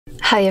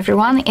Hi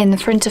everyone, in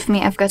front of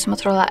me I've got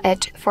Motorola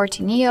Edge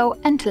 40 Neo,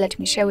 and let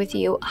me share with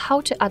you how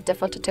to add the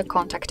photo to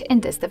contact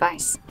in this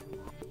device.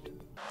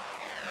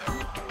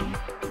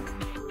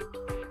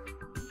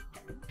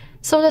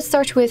 So let's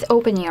start with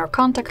opening your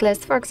contact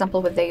list, for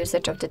example with the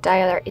usage of the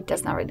dialer, it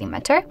does not really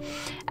matter.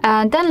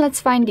 And then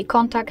let's find the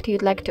contact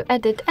you'd like to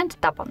edit and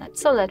tap on it.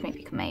 So let me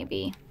pick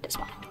maybe this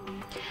one.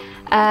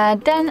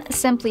 Then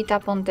simply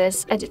tap on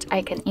this edit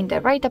icon in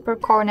the right upper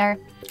corner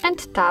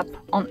and tap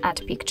on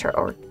add picture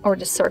or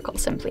the circle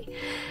simply.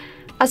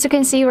 As you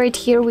can see right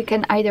here, we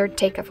can either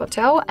take a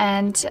photo,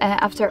 and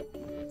after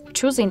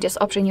choosing this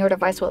option your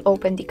device will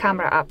open the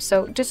camera app.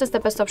 So this is the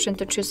best option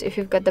to choose if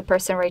you've got the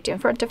person right in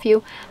front of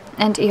you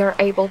and you're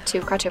able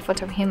to catch a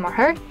photo of him or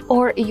her,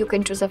 or you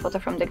can choose a photo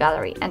from the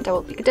gallery, and I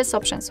will pick this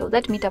option. So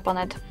let me tap on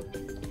it.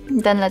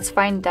 Then let's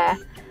find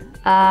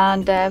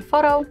the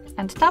photo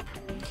and tap.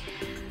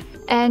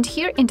 And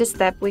here in this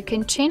step we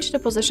can change the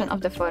position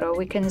of the photo,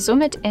 we can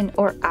zoom it in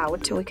or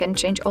out, we can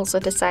change also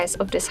the size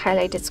of this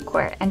highlighted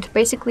square, and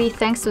basically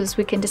thanks to this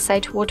we can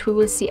decide what we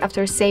will see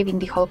after saving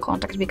the whole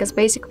contact, because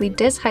basically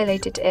this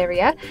highlighted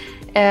area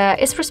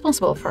is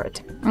responsible for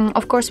it.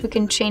 Of course we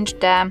can change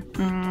the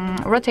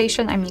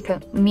rotation,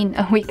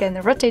 we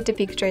can rotate the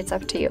picture, it's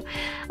up to you.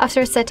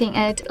 After setting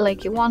it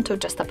like you want to,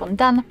 just tap on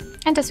done,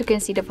 and as you can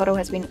see the photo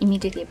has been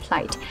immediately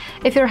applied.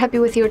 If you're happy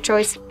with your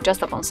choice,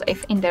 just tap on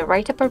save in the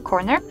right upper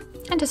corner.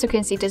 And as you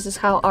can see, this is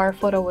how our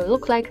photo will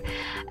look like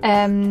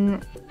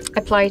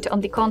applied on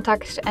the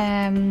contact.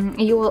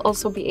 You will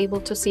also be able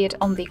to see it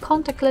on the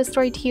contact list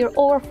right here,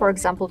 or for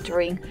example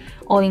during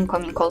all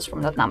incoming calls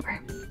from that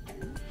number.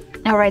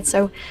 Alright,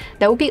 so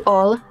that will be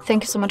all.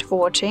 Thank you so much for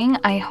watching.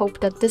 I hope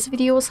that this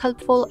video was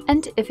helpful,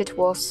 and if it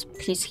was,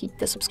 please hit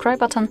the subscribe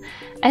button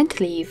and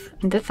leave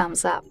the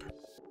thumbs up.